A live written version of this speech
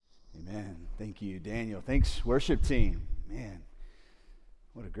Amen. Thank you, Daniel. Thanks, worship team. Man,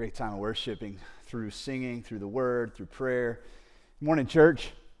 what a great time of worshiping through singing, through the word, through prayer. Good morning,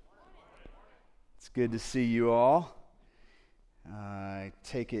 church. It's good to see you all. I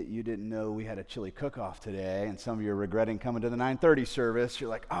take it you didn't know we had a chili cook-off today, and some of you are regretting coming to the 9:30 service. You're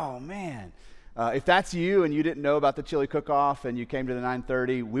like, oh, man. If that's you and you didn't know about the chili cook-off and you came to the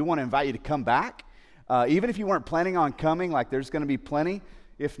 9:30, we want to invite you to come back. Even if you weren't planning on coming, like there's going to be plenty.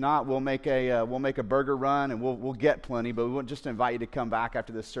 If not, we'll make a burger run and we'll get plenty. But we want just to invite you to come back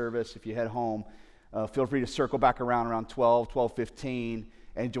after this service. If you head home, feel free to circle back around 12:15,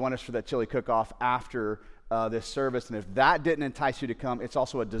 and join us for that chili cook-off after this service. And if that didn't entice you to come, it's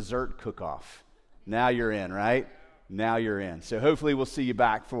also a dessert cook-off. Now you're in, right? Now you're in. So hopefully we'll see you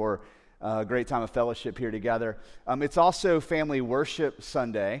back for a great time of fellowship here together. It's also Family Worship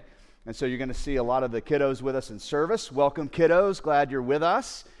Sunday. And so you're going to see a lot of the kiddos with us in service. Welcome, kiddos. Glad you're with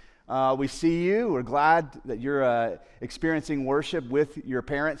us. We see you. We're glad that you're experiencing worship with your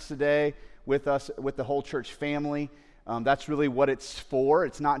parents today, with us, with the whole church family. That's really what it's for.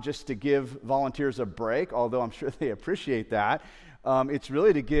 It's not just to give volunteers a break, although I'm sure they appreciate that. It's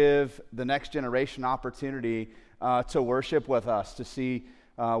really to give the next generation opportunity to worship with us, to see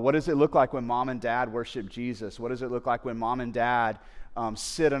what does it look like when mom and dad worship Jesus? What does it look like when mom and dad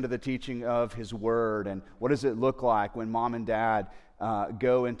sit under the teaching of His Word? And what does it look like when mom and dad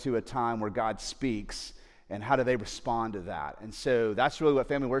go into a time where God speaks? And how do they respond to that? And so that's really what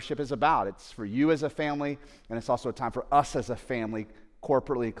family worship is about. It's for you as a family, and it's also a time for us as a family,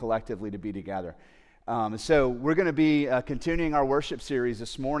 corporately, collectively, to be together. So we're going to be continuing our worship series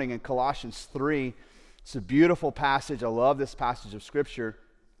this morning in Colossians 3. It's a beautiful passage. I love this passage of Scripture.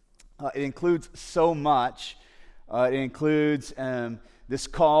 It includes so much. It includes this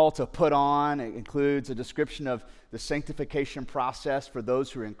call to put on. It includes a description of the sanctification process for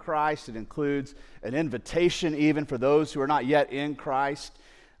those who are in Christ. It includes an invitation even for those who are not yet in Christ.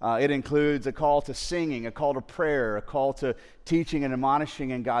 It includes a call to singing, a call to prayer, a call to teaching and admonishing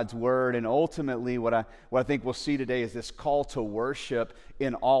in God's Word. And ultimately, what I think we'll see today is this call to worship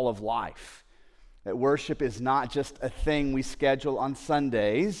in all of life. That worship is not just a thing we schedule on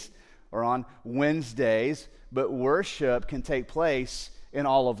Sundays or on Wednesdays, but worship can take place in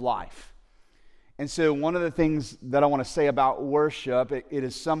all of life. And so one of the things that I want to say about worship, it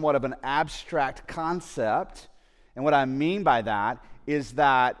is somewhat of an abstract concept. And what I mean by that is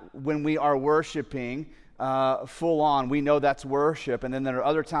that when we are worshiping full on, we know that's worship. And then there are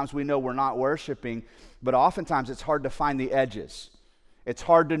other times we know we're not worshiping, but oftentimes it's hard to find the edges. It's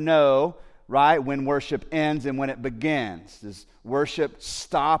hard to know, right, when worship ends and when it begins. Does worship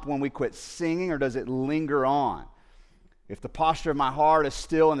stop when we quit singing, or does it linger on? If the posture of my heart is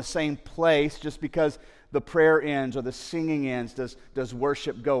still in the same place just because the prayer ends or the singing ends, does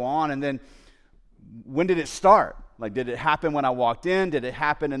worship go on? And then when did it start? Like, did it happen when I walked in? Did it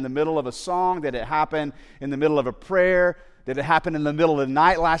happen in the middle of a song? Did it happen in the middle of a prayer? Did it happen in the middle of the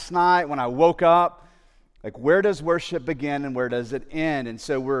night last night when I woke up? Like, where does worship begin and where does it end? And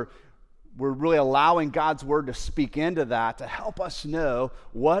so we're really allowing God's Word to speak into that to help us know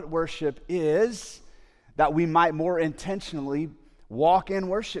what worship is, that we might more intentionally walk in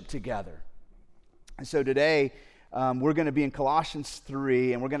worship together. And so today, we're going to be in Colossians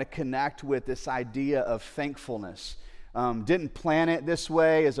 3, and we're going to connect with this idea of thankfulness. Didn't plan it this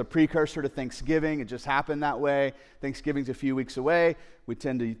way as a precursor to Thanksgiving. It just happened that way. Thanksgiving's a few weeks away. We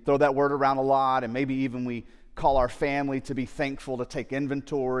tend to throw that word around a lot, and maybe even we call our family to be thankful, to take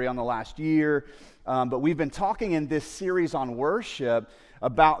inventory on the last year. But we've been talking in this series on worship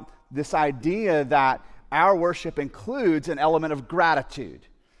about this idea that our worship includes an element of gratitude.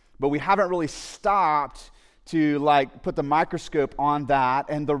 But we haven't really stopped to put the microscope on that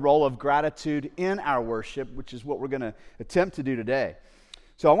and the role of gratitude in our worship, which is what we're going to attempt to do today.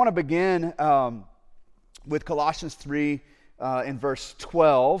 So I want to begin with Colossians 3 in verse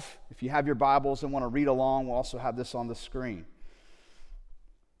 12. If you have your Bibles and want to read along, we'll also have this on the screen.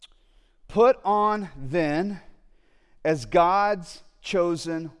 Put on then as God's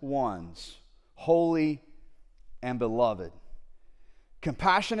chosen ones, holy and beloved,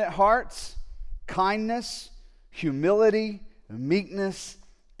 compassionate hearts, kindness, humility, meekness,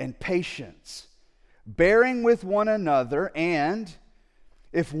 and patience, bearing with one another, and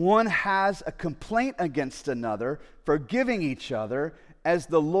if one has a complaint against another, forgiving each other, as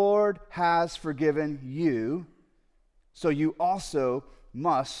the Lord has forgiven you, so you also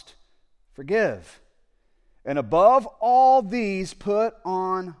must forgive. And above all these, put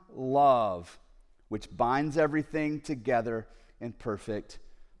on love, which binds everything together in perfect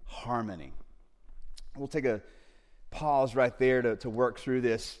harmony. We'll take a pause right there to work through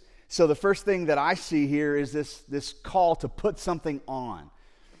this So the first thing that I see here is this call to put something on.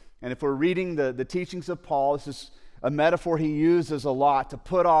 And if we're reading the teachings of Paul, this is a metaphor he uses a lot, to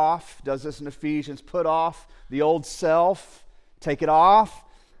put off, does this in Ephesians, put off the old self, take it off,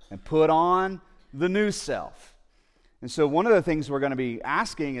 and put on the new self. And so one of the things we're going to be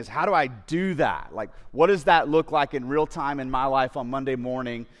asking is, how do I do that? Like, what does that look like in real time in my life on Monday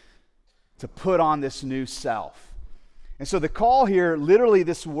morning to put on this new self? And so the call here, literally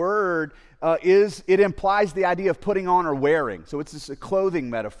this word, it implies the idea of putting on or wearing. So it's a clothing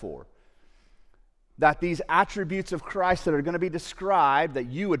metaphor. That these attributes of Christ that are going to be described,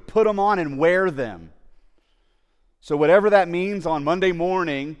 that you would put them on and wear them. So whatever that means on Monday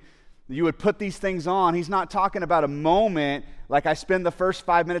morning, you would put these things on. He's not talking about a moment like I spend the first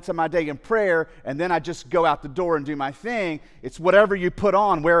 5 minutes of my day in prayer and then I just go out the door and do my thing. It's whatever you put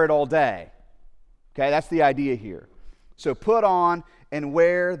on, wear it all day. Okay, that's the idea here. So put on and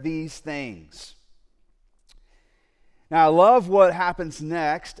wear these things. Now I love what happens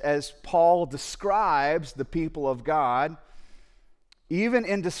next as Paul describes the people of God. Even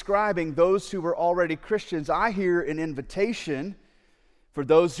in describing those who were already Christians, I hear an invitation for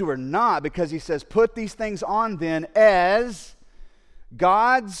those who are not, because he says, put these things on then as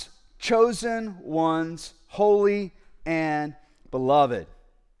God's chosen ones, holy and beloved.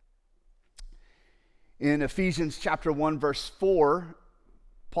 In Ephesians chapter 1, verse 4,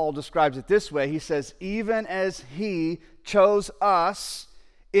 Paul describes it this way. He says, even as he chose us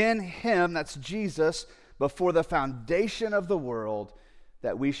in him, that's Jesus, before the foundation of the world,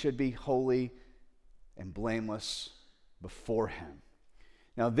 that we should be holy and blameless before him.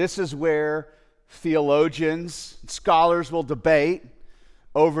 Now, this is where theologians, scholars will debate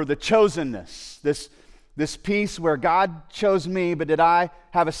over the chosenness, this piece where God chose me, but did I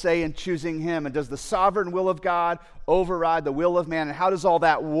have a say in choosing him? And does the sovereign will of God override the will of man? And how does all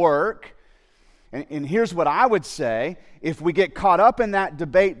that work? And here's what I would say. If we get caught up in that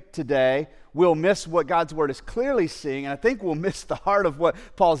debate today, we'll miss what God's word is clearly seeing, and I think we'll miss the heart of what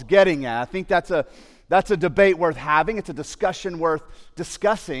Paul's getting at. I think that's a debate worth having. It's a discussion worth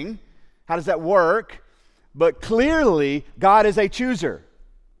discussing. How does that work? But clearly, God is a chooser.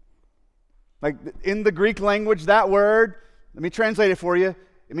 Like in the Greek language, that word, let me translate it for you.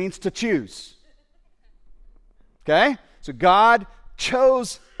 It means to choose. Okay? So God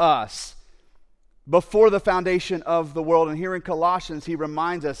chose us before the foundation of the world. And here in Colossians, he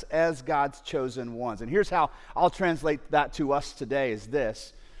reminds us as God's chosen ones. And here's how I'll translate that to us today is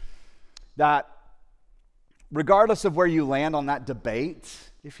this, that regardless of where you land on that debate,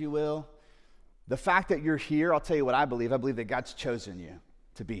 if you will, the fact that you're here, I'll tell you what I believe. I believe that God's chosen you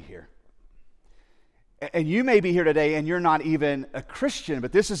to be here. And you may be here today and you're not even a Christian,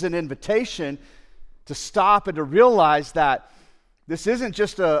 but this is an invitation to stop and to realize that this isn't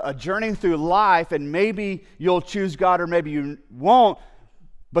just a journey through life and maybe you'll choose God or maybe you won't,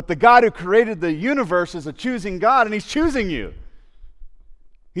 but the God who created the universe is a choosing God and he's choosing you.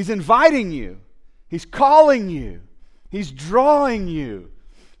 He's inviting you. He's calling you. He's drawing you.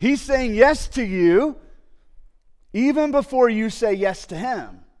 He's saying yes to you even before you say yes to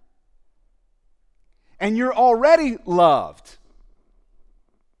him. And you're already loved.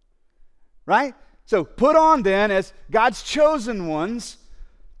 Right? So put on then as God's chosen ones,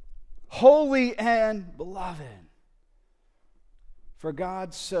 holy and beloved. For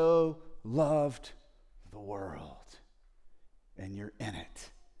God so loved the world, and you're in it.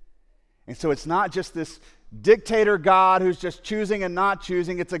 And so it's not just this dictator God who's just choosing and not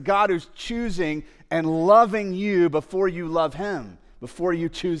choosing. It's a God who's choosing and loving you before you love him, before you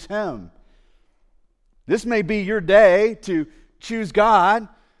choose him. This may be your day to choose God,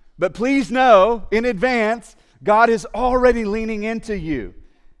 but please know in advance, God is already leaning into you.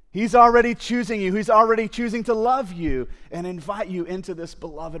 He's already choosing you. He's already choosing to love you and invite you into this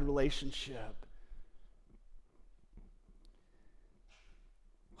beloved relationship.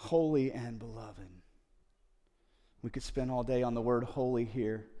 Holy and beloved. We could spend all day on the word holy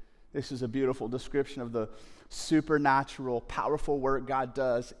here. This is a beautiful description of the supernatural, powerful work God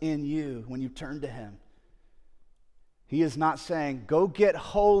does in you when you turn to him. He is not saying, go get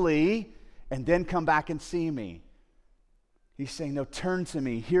holy and then come back and see me. He's saying, no, turn to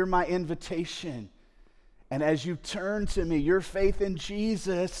me. Hear my invitation. And as you turn to me, your faith in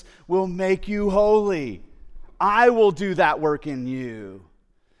Jesus will make you holy. I will do that work in you.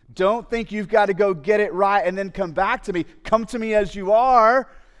 Don't think you've got to go get it right and then come back to me. Come to me as you are.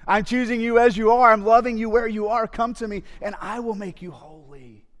 I'm choosing you as you are. I'm loving you where you are. Come to me and I will make you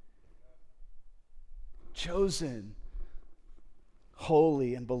holy. Chosen,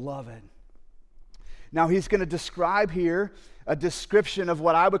 holy, and beloved. Now, he's going to describe here a description of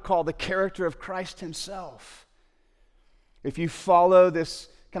what I would call the character of Christ himself. If you follow this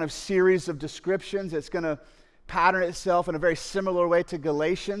kind of series of descriptions, it's going to pattern itself in a very similar way to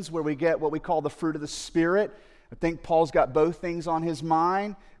Galatians, where we get what we call the fruit of the Spirit. I think Paul's got both things on his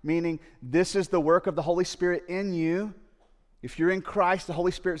mind, meaning this is the work of the Holy Spirit in you. If you're in Christ, the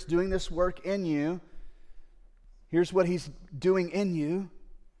Holy Spirit's doing this work in you. Here's what he's doing in you.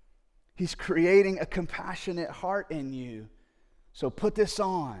 He's creating a compassionate heart in you. So put this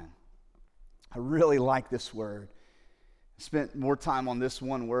on. I really like this word. I spent more time on this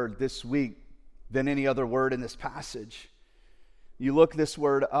one word this week than any other word in this passage. You look this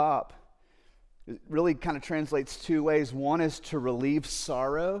word up, it really kind of translates two ways. One is to relieve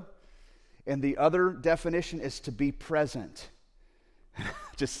sorrow, and the other definition is to be present.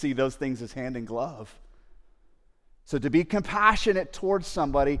 Just see those things as hand in glove. So to be compassionate towards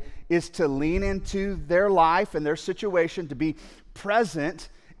somebody is to lean into their life and their situation, to be present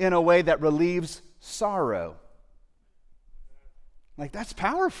in a way that relieves sorrow. Like, that's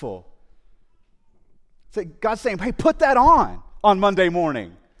powerful. It's like God's saying, hey, put that on Monday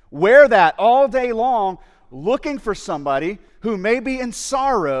morning. Wear that all day long, looking for somebody who may be in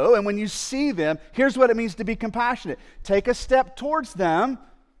sorrow, and when you see them, here's what it means to be compassionate. Take a step towards them,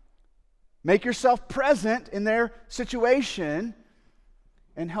 make yourself present in their situation,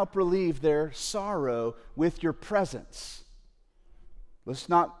 and help relieve their sorrow with your presence. Let's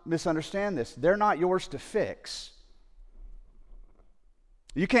not misunderstand this. They're not yours to fix.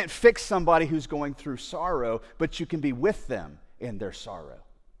 You can't fix somebody who's going through sorrow, but you can be with them in their sorrow.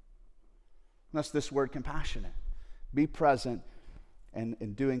 That's this word, compassionate. Be present, and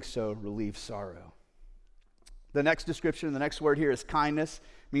in doing so, relieve sorrow. The next description, the next word here is kindness.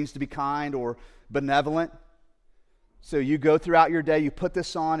 It means to be kind or benevolent. So you go throughout your day, you put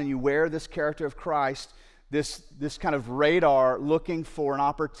this on, and you wear this character of Christ, this kind of radar looking for an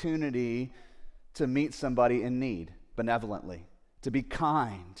opportunity to meet somebody in need benevolently, to be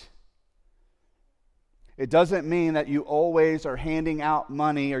kind. It doesn't mean that you always are handing out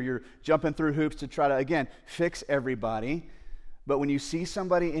money or you're jumping through hoops to try to, again, fix everybody. But when you see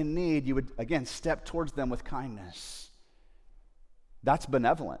somebody in need, you would, again, step towards them with kindness. That's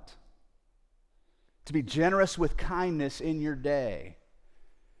benevolent. To be generous with kindness in your day.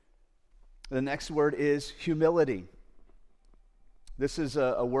 The next word is humility. This is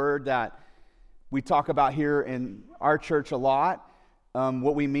a word that we talk about here in our church a lot.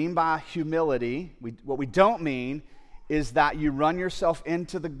 What we mean by humility, what we don't mean, is that you run yourself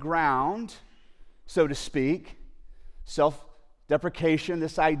into the ground, so to speak. Self-deprecation,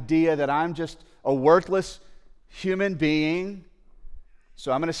 this idea that I'm just a worthless human being,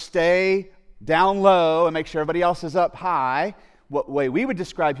 so I'm going to stay down low and make sure everybody else is up high. What way we would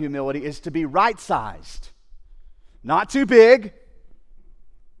describe humility is to be right-sized. Not too big,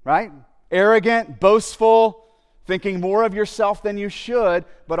 right? Arrogant, boastful, thinking more of yourself than you should,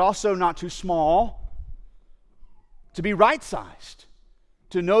 but also not too small. To be right-sized.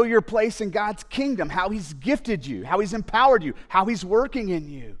 To know your place in God's kingdom, how He's gifted you, how He's empowered you, how He's working in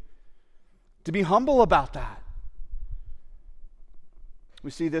you. To be humble about that. We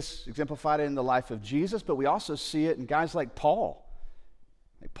see this exemplified in the life of Jesus, but we also see it in guys like Paul.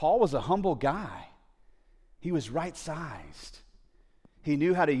 Paul was a humble guy. He was right-sized. He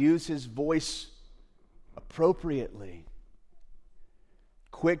knew how to use his voice appropriately.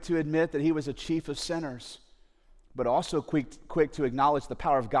 Quick to admit that he was a chief of sinners, but also quick to acknowledge the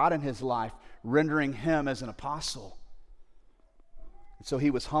power of God in his life, rendering him as an apostle. And so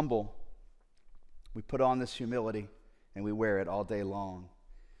he was humble. We put on this humility, and we wear it all day long.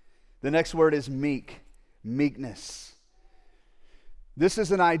 The next word is meek, meekness. This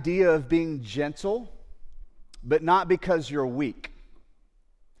is an idea of being gentle, but not because you're weak.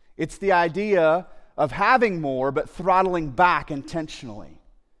 It's the idea of having more, but throttling back intentionally.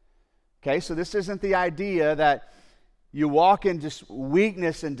 Okay, so this isn't the idea that you walk in just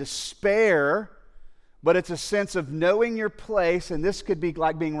weakness and despair, but it's a sense of knowing your place, and this could be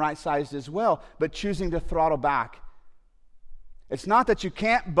like being right-sized as well, but choosing to throttle back. It's not that you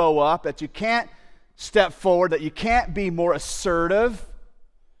can't bow up, that you can't step forward, that you can't be more assertive.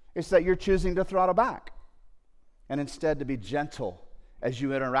 It's that you're choosing to throttle back and instead to be gentle as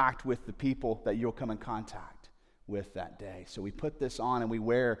you interact with the people that you'll come in contact with that day. So we put this on and we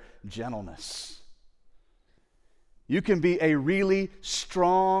wear gentleness. You can be a really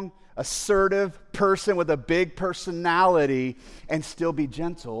strong, assertive person with a big personality and still be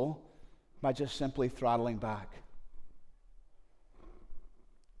gentle by just simply throttling back.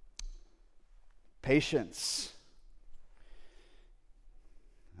 Patience.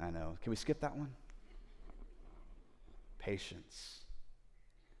 I know. Can we skip that one? patience.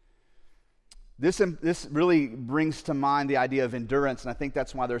 This really brings to mind the idea of endurance, and I think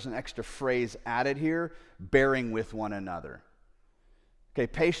that's why there's an extra phrase added here, bearing with one another. Okay,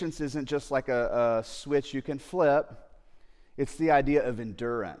 patience isn't just like a switch you can flip. It's the idea of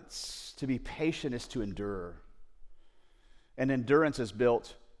endurance. To be patient is to endure. And endurance is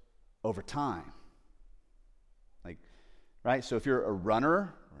built over time. Right? So if you're a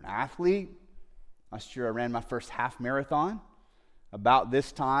runner or an athlete, last year I ran my first half marathon. About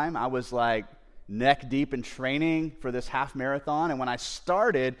this time, I was like neck deep in training for this half marathon. And when I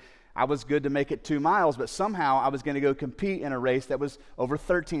started, I was good to make it 2 miles, but somehow I was going to go compete in a race that was over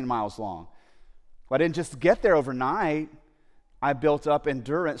 13 miles long. Well, I didn't just get there overnight. I built up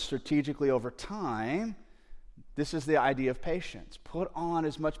endurance strategically over time. This is the idea of patience. Put on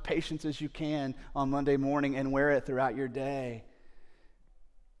as much patience as you can on Monday morning and wear it throughout your day.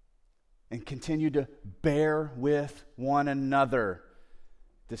 And continue to bear with one another.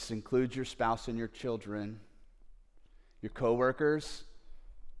 This includes your spouse and your children, your coworkers,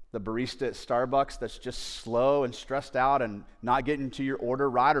 the barista at Starbucks that's just slow and stressed out and not getting to your order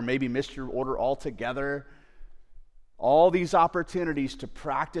right, or maybe missed your order altogether. All these opportunities to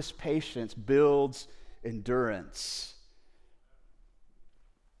practice patience builds endurance.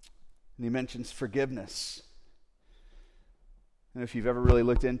 And he mentions forgiveness. And if you've ever really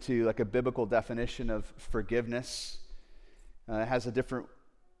looked into like a biblical definition of forgiveness, it has a different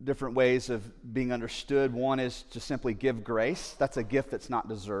ways of being understood. One is to simply give grace. That's a gift that's not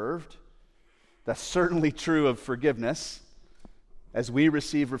deserved. That's certainly true of forgiveness. As we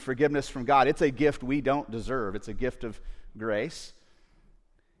receive forgiveness from God, it's a gift we don't deserve. It's a gift of grace.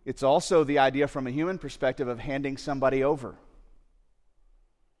 It's also the idea from a human perspective of handing somebody over.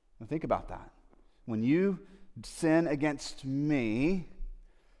 Now think about that. When you sin against me,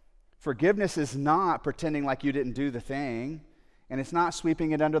 forgiveness is not pretending like you didn't do the thing, and it's not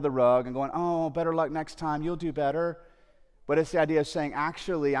sweeping it under the rug and going, oh, better luck next time, you'll do better. But it's the idea of saying,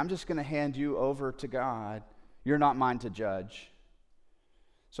 actually, I'm just going to hand you over to God. You're not mine to judge.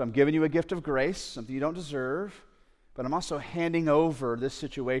 So I'm giving you a gift of grace, something you don't deserve, but I'm also handing over this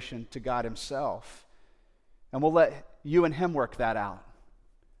situation to God himself. And we'll let you and him work that out.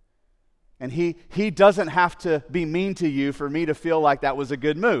 And he doesn't have to be mean to you for me to feel like that was a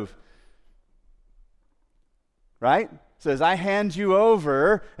good move. Right? So as I hand you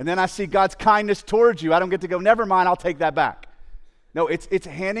over, and then I see God's kindness towards you, I don't get to go, never mind, I'll take that back. No, it's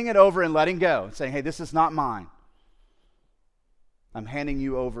handing it over and letting go, and saying, hey, this is not mine. I'm handing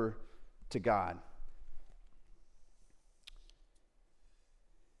you over to God.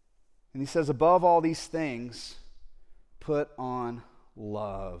 And he says, above all these things, put on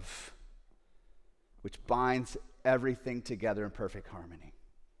love, which binds everything together in perfect harmony.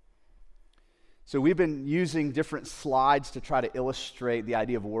 So we've been using different slides to try to illustrate the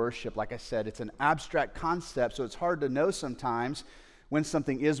idea of worship. Like I said, it's an abstract concept, so it's hard to know sometimes when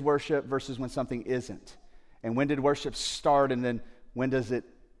something is worship versus when something isn't. And when did worship start, and then when does it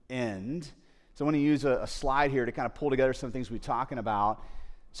end? So I want to use a slide here to kind of pull together some things we're talking about.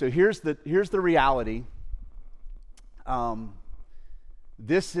 So here's the reality.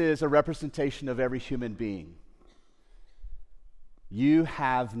 This is a representation of every human being. You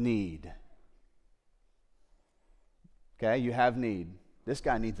have need. Okay, you have need. This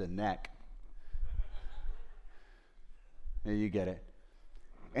guy needs a neck. Yeah, you get it.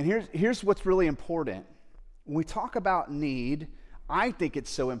 And here's what's really important. When we talk about need, I think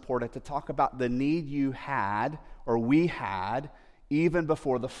it's so important to talk about the need you had, or we had, even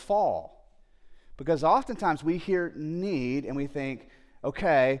before the fall. Because oftentimes we hear need and we think,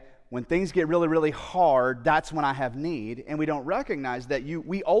 okay, when things get really, really hard, that's when I have need. And we don't recognize that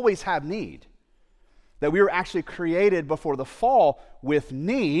we always have need. That we were actually created before the fall with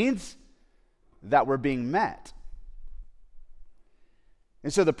needs that were being met.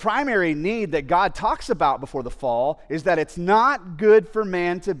 And so the primary need that God talks about before the fall is that it's not good for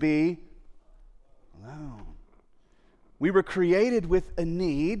man to be alone. We were created with a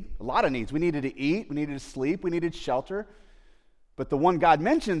need, a lot of needs. We needed to eat, we needed to sleep, we needed shelter. But the one God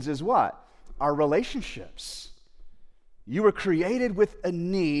mentions is what? Our relationships. You were created with a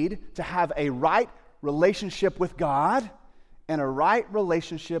need to have a right relationship with God and a right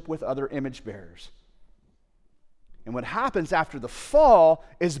relationship with other image bearers. And what happens after the fall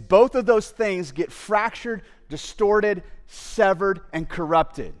is both of those things get fractured, distorted, severed, and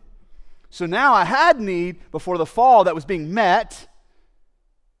corrupted. So now I had need before the fall that was being met.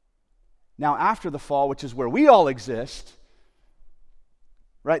 Now after the fall, which is where we all exist,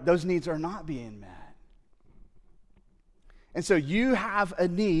 right, those needs are not being met. And so you have a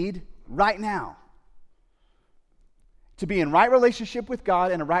need right now to be in right relationship with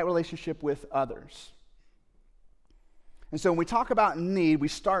God and a right relationship with others. And so when we talk about need, we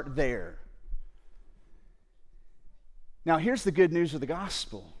start there. Now, here's the good news of the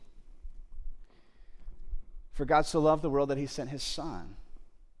gospel. For God so loved the world that he sent his Son,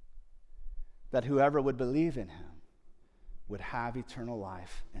 that whoever would believe in him would have eternal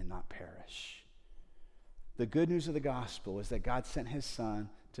life and not perish. The good news of the gospel is that God sent his Son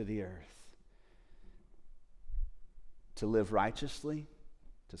to the earth to live righteously,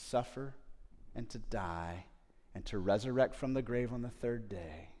 to suffer, and to die, and to resurrect from the grave on the third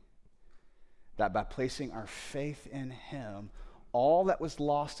day. That by placing our faith in him, all that was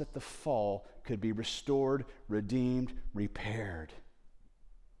lost at the fall could be restored, redeemed, repaired.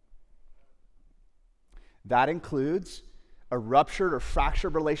 That includes a ruptured or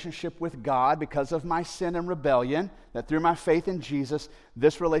fractured relationship with God because of my sin and rebellion, that through my faith in Jesus,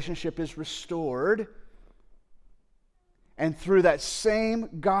 this relationship is restored. And through that same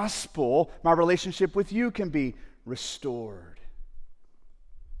gospel, my relationship with you can be restored.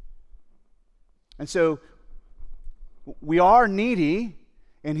 And so, we are needy,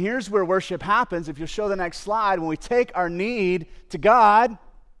 and here's where worship happens. If you'll show the next slide, when we take our need to God,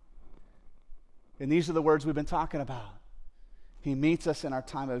 and these are the words we've been talking about. He meets us in our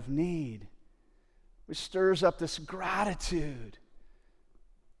time of need, which stirs up this gratitude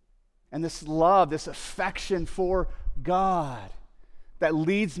and this love, this affection for God that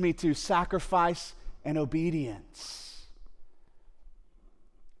leads me to sacrifice and obedience.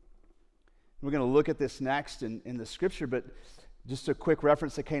 We're going to look at this next in the scripture, but just a quick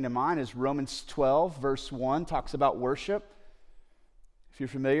reference that came to mind is Romans 12, verse 1, talks about worship. If you're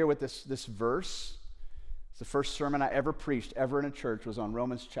familiar with this verse, it's the first sermon I ever preached, ever in a church, was on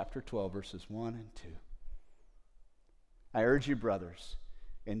Romans chapter 12, verses 1 and 2. I urge you, brothers,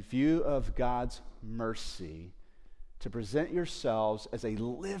 in view of God's mercy, to present yourselves as a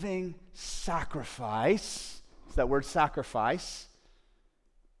living sacrifice. It's that word sacrifice.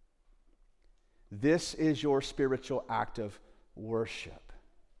 This is your spiritual act of worship.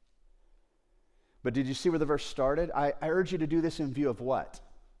 But did you see where the verse started? I urge you to do this in view of what?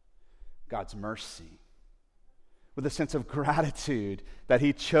 God's mercy. With a sense of gratitude that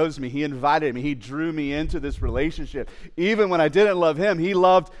he chose me, he invited me, he drew me into this relationship. Even when I didn't love him, he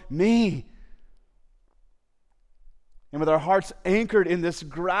loved me. And with our hearts anchored in this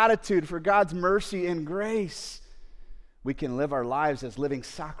gratitude for God's mercy and grace, we can live our lives as living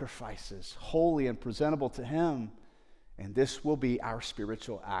sacrifices, holy and presentable to him. And this will be our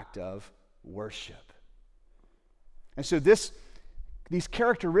spiritual act of worship. And so these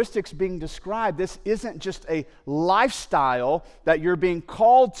characteristics being described, this isn't just a lifestyle that you're being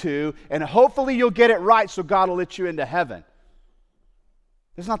called to, and hopefully you'll get it right so God will let you into heaven.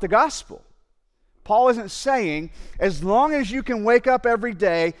 That's not the gospel. Paul isn't saying, as long as you can wake up every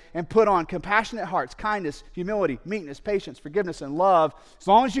day and put on compassionate hearts, kindness, humility, meekness, patience, forgiveness, and love, as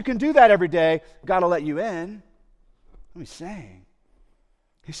long as you can do that every day, God will let you in. What he's saying?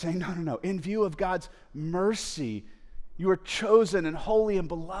 He's saying, no. In view of God's mercy, you are chosen and holy and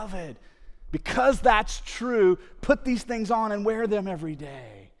beloved. Because that's true, put these things on and wear them every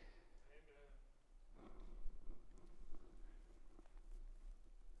day.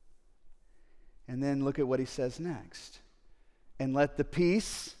 And then look at what he says next. And let the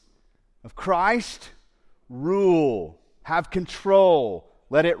peace of Christ rule, have control,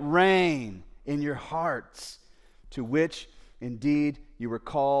 let it reign in your hearts, to which indeed you were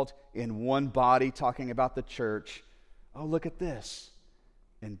called in one body, talking about the church. Oh, look at this.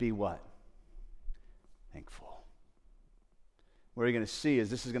 And be what? Thankful. What you're going to see is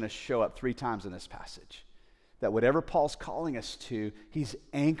this is going to show up 3 times in this passage. That whatever Paul's calling us to, he's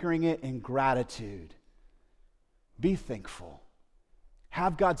anchoring it in gratitude. Be thankful.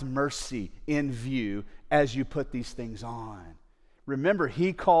 Have God's mercy in view as you put these things on. Remember,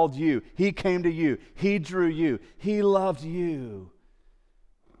 he called you. He came to you. He drew you. He loved you.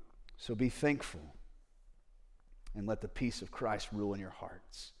 So be thankful. And let the peace of Christ rule in your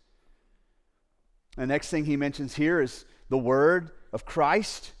hearts. The next thing he mentions here is the word of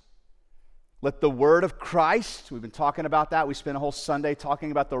Christ. Let the word of Christ, we've been talking about that. We spent a whole Sunday talking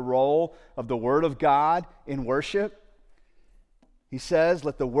about the role of the word of God in worship. He says,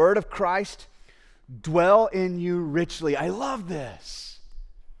 let the word of Christ dwell in you richly. I love this.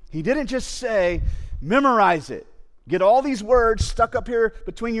 He didn't just say, memorize it. Get all these words stuck up here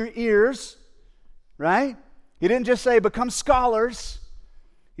between your ears, right? He didn't just say, become scholars.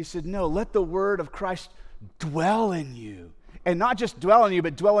 He said, no, let the word of Christ dwell in you. And not just dwell in you,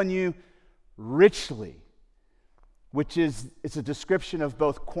 but dwell in you richly, which is, it's a description of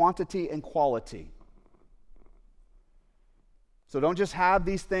both quantity and quality. So don't just have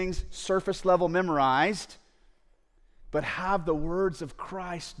these things surface level memorized, but have the words of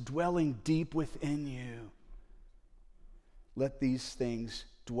Christ dwelling deep within you. Let these things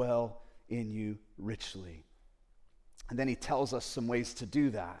dwell in you richly. And then he tells us some ways to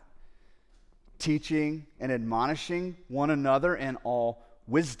do that. Teaching and admonishing one another in all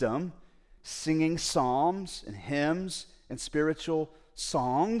wisdom, singing psalms and hymns and spiritual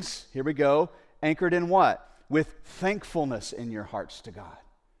songs. Here we go. Anchored in what? With thankfulness in your hearts to God.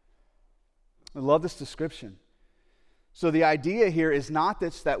 I love this description. So the idea here is not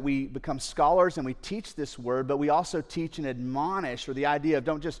that we become scholars and we teach this word, but we also teach and admonish, or the idea of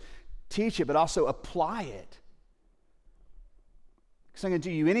don't just teach it, but also apply it. It's not going to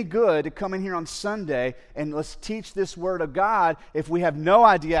do you any good to come in here on Sunday and let's teach this word of God if we have no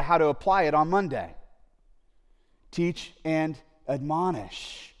idea how to apply it on Monday. Teach and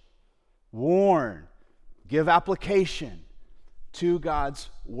admonish, warn, give application to God's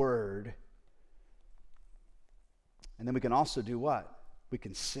word. And then we can also do what? We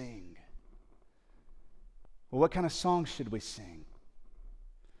can sing. Well, what kind of songs should we sing?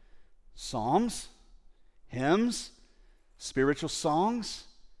 Psalms, hymns, spiritual songs.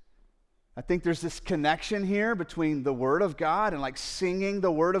 I think there's this connection here between the Word of God and like singing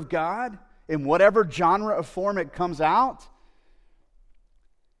the Word of God in whatever genre of form it comes out.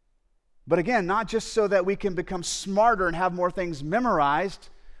 But again, not just so that we can become smarter and have more things memorized.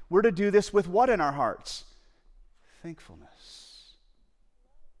 We're to do this with what in our hearts? Thankfulness.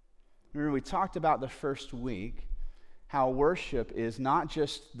 Remember, we talked about the first week how worship is not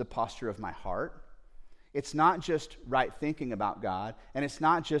just the posture of my heart, it's not just right thinking about God, and it's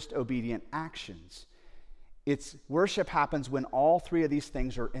not just obedient actions. It's worship happens when all three of these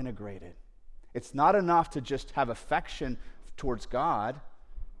things are integrated. It's not enough to just have affection towards God.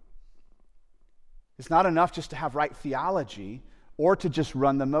 It's not enough just to have right theology or to just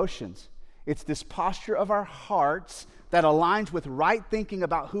run the motions. It's this posture of our hearts that aligns with right thinking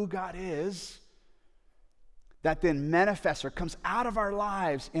about who God is that then manifests or comes out of our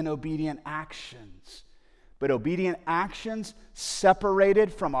lives in obedient actions. But obedient actions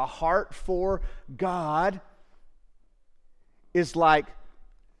separated from a heart for God is like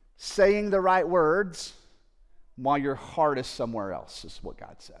saying the right words while your heart is somewhere else, is what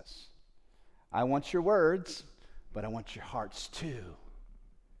God says. I want your words, but I want your hearts too.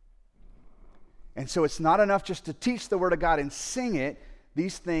 And so it's not enough just to teach the Word of God and sing it.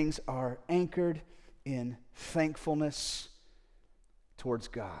 These things are anchored in thankfulness towards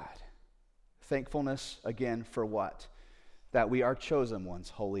God. Thankfulness, again, for what? That we are chosen ones,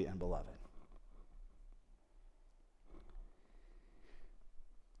 holy and beloved.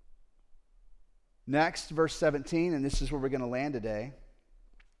 Next, verse 17, and this is where we're going to land today,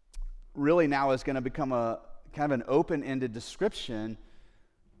 really now is going to become a kind of an open-ended description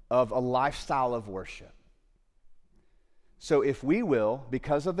of a lifestyle of worship. So if we will,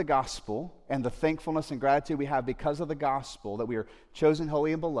 because of the gospel and the thankfulness and gratitude we have because of the gospel, that we are chosen,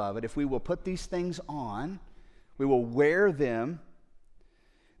 holy, and beloved, if we will put these things on, we will wear them,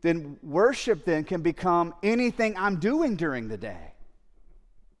 then worship then can become anything I'm doing during the day.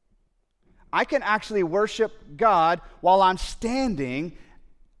 I can actually worship God while I'm standing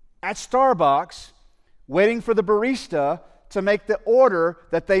at Starbucks waiting for the barista to make the order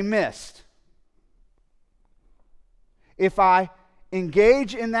that they missed. If I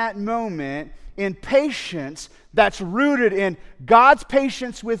engage in that moment in patience that's rooted in God's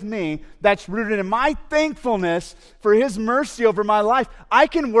patience with me, that's rooted in my thankfulness for His mercy over my life, I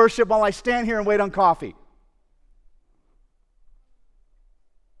can worship while I stand here and wait on coffee.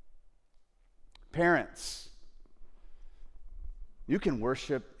 Parents, you can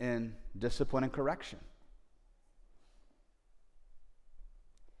worship in discipline and correction.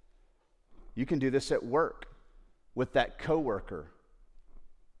 You can do this at work with that coworker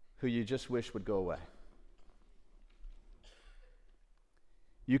who you just wish would go away.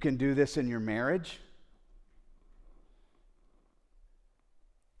 You can do this in your marriage.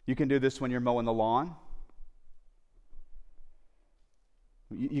 You can do this when you're mowing the lawn.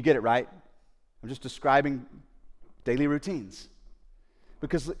 You get it, right? I'm just describing daily routines.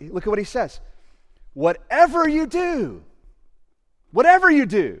 Because look at what he says. Whatever you do,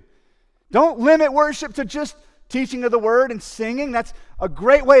 don't limit worship to just teaching of the word and singing. That's a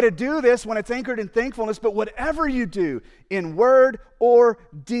great way to do this when it's anchored in thankfulness. But whatever you do, in word or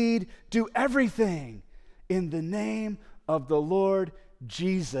deed, do everything in the name of the Lord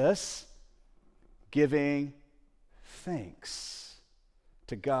Jesus, giving thanks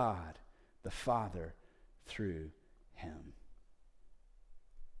to God the Father through Him.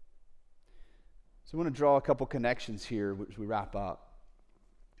 So I want to draw a couple connections here as we wrap up.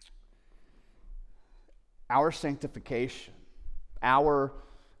 Our sanctification, our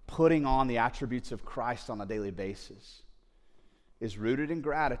putting on the attributes of Christ on a daily basis is rooted in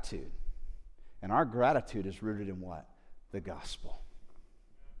gratitude. And our gratitude is rooted in what? The gospel.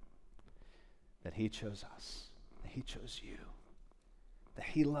 That he chose us, that he chose you, that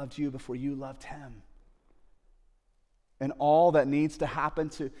he loved you before you loved him. And all that needs to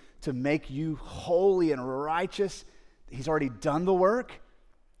happen to make you holy and righteous, he's already done the work,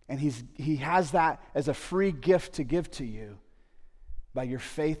 and he has that as a free gift to give to you by your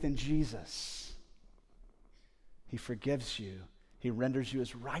faith in Jesus. He forgives you. He renders you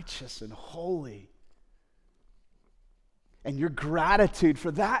as righteous and holy. And your gratitude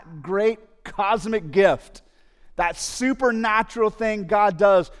for that great cosmic gift, that supernatural thing God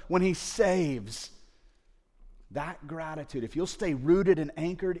does when he saves, that gratitude, if you'll stay rooted and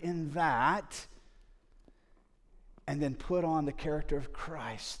anchored in that, and then put on the character of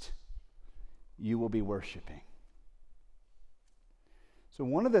Christ, you will be worshiping. So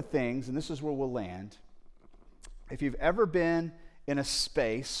one of the things, and this is where we'll land, if you've ever been in a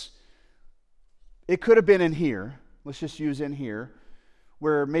space, it could have been in here, let's just use in here,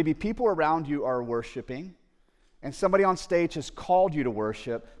 where maybe people around you are worshiping, and somebody on stage has called you to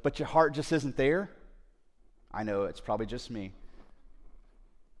worship, but your heart just isn't there. I know it's probably just me.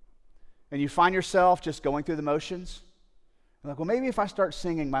 And you find yourself just going through the motions. You're like, well, maybe if I start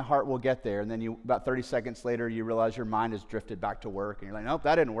singing, my heart will get there. And then about 30 seconds later, you realize your mind has drifted back to work. And you're like, nope,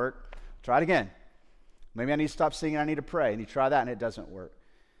 that didn't work. Try it again. Maybe I need to stop singing. I need to pray. And you try that, and it doesn't work.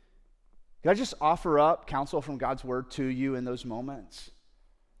 Can I just offer up counsel from God's word to you in those moments?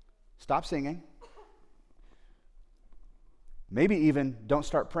 Stop singing. Maybe even don't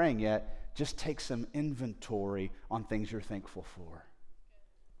start praying yet. Just take some inventory on things you're thankful for.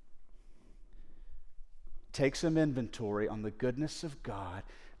 Take some inventory on the goodness of God.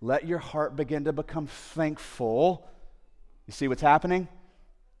 Let your heart begin to become thankful. You see what's happening?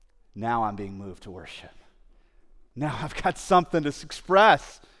 Now I'm being moved to worship. Now I've got something to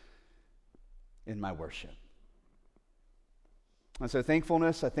express in my worship. And so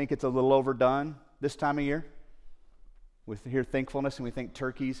thankfulness, I think it's a little overdone this time of year. We hear thankfulness and we think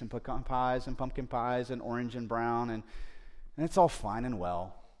turkeys and pecan pies and pumpkin pies and orange and brown, and it's all fine and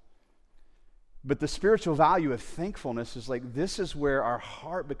well. But the spiritual value of thankfulness is like, this is where our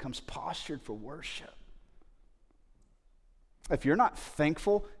heart becomes postured for worship. If you're not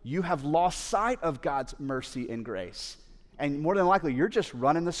thankful, you have lost sight of God's mercy and grace. And more than likely, you're just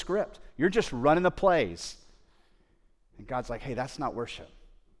running the script. You're just running the plays. And God's like, hey, that's not worship.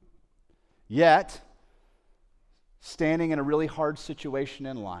 Yet, standing in a really hard situation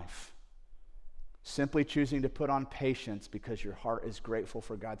in life, simply choosing to put on patience because your heart is grateful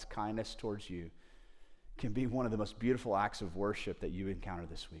for God's kindness towards you, can be one of the most beautiful acts of worship that you encounter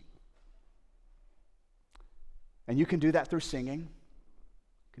this week. And you can do that through singing.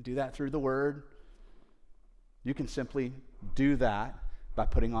 You can do that through the word. You can simply do that by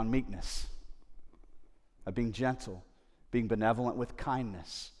putting on meekness, by being gentle, being benevolent with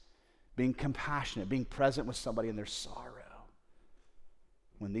kindness, being compassionate, being present with somebody in their sorrow,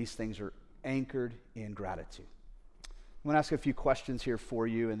 when these things are anchored in gratitude. I'm going to ask a few questions here for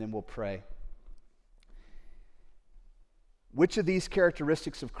you, and then we'll pray. Which of these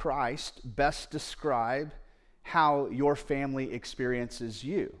characteristics of Christ best describe how your family experiences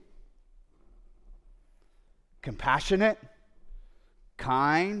you? Compassionate,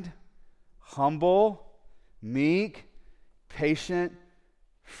 kind, humble, meek, patient,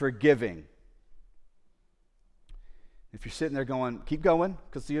 forgiving. If you're sitting there going, keep going,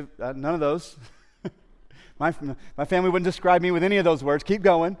 because you have none of those. My family wouldn't describe me with any of those words. Keep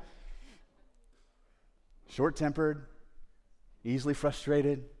going. Short-tempered, easily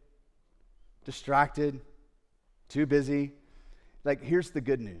frustrated, distracted, too busy. Like, here's the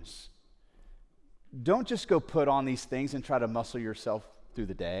good news. Don't just go put on these things and try to muscle yourself through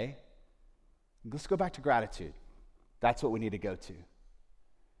the day. Let's go back to gratitude. That's what we need to go to.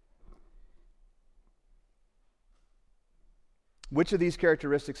 Which of these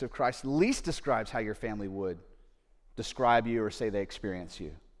characteristics of Christ least describes how your family would describe you or say they experience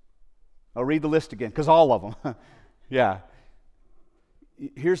you? I'll read the list again, because all of them. Yeah.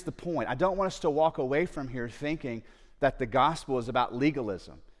 Here's the point. I don't want us to walk away from here thinking that the gospel is about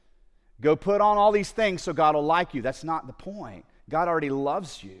legalism. Go put on all these things so God will like you. That's not the point. God already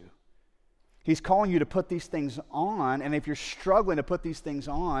loves you. He's calling you to put these things on, and if you're struggling to put these things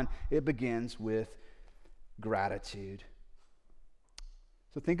on, it begins with gratitude.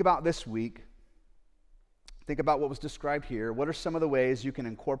 So think about this week. Think about what was described here. What are some of the ways you can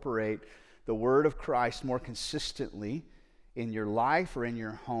incorporate the word of Christ more consistently in your life or in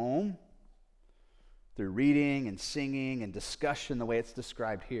your home through reading and singing and discussion the way it's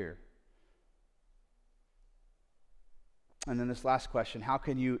described here? And then this last question, how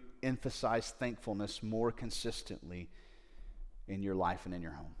can you emphasize thankfulness more consistently in your life and in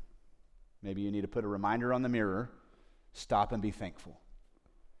your home? Maybe you need to put a reminder on the mirror, stop and be thankful.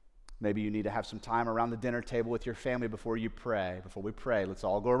 Maybe you need to have some time around the dinner table with your family before you pray. Before we pray, let's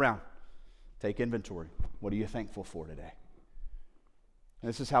all go around. Take inventory. What are you thankful for today? And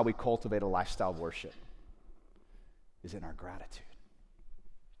this is how we cultivate a lifestyle of worship, is in our gratitude.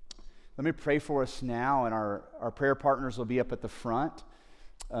 Let me pray for us now, and our prayer partners will be up at the front.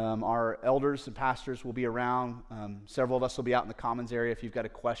 Our elders and pastors will be around. Several of us will be out in the commons area. If you've got a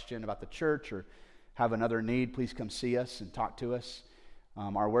question about the church or have another need, please come see us and talk to us.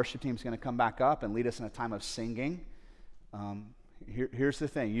 Our worship team is going to come back up and lead us in a time of singing. Here's the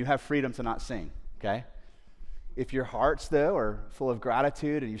thing. You have freedom to not sing, okay? If your hearts, though, are full of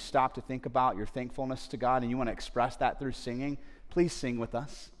gratitude and you stop to think about your thankfulness to God and you want to express that through singing, please sing with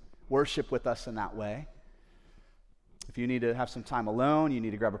us. Worship with us in that way. If you need to have some time alone, you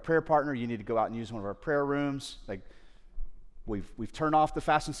need to grab a prayer partner, you need to go out and use one of our prayer rooms. Like we've turned off the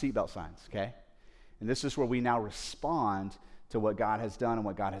fasten seatbelt signs, okay? And this is where we now respond to what God has done and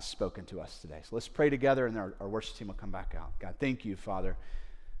what God has spoken to us today. So let's pray together, and our worship team will come back out. God, thank you, Father.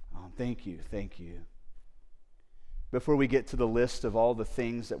 Thank you. Before we get to the list of all the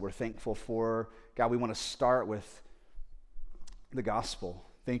things that we're thankful for, God, we want to start with the gospel.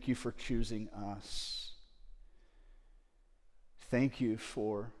 Thank you for choosing us. Thank you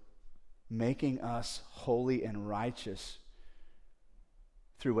for making us holy and righteous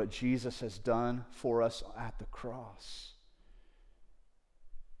through what Jesus has done for us at the cross.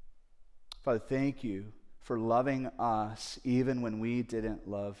 Father, thank you for loving us even when we didn't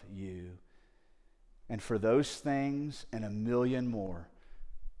love you. And for those things and a million more,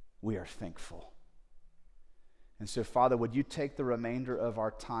 we are thankful. And so, Father, would you take the remainder of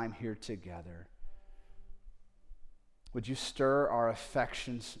our time here together? Would you stir our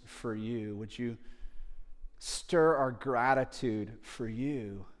affections for you? Would you stir our gratitude for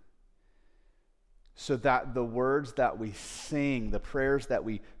you? So that the words that we sing, the prayers that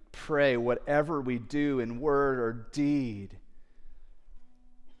we pray, whatever we do in word or deed,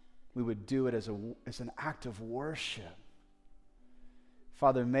 we would do it as an act of worship.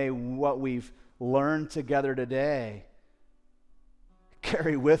 Father, may what we've learned together today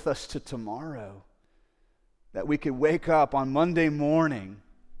carry with us to tomorrow, that we could wake up on Monday morning,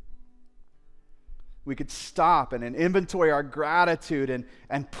 we could stop and inventory our gratitude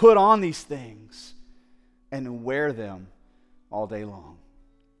and put on these things and wear them all day long.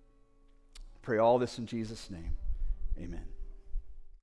 Pray all this in Jesus' name. Amen.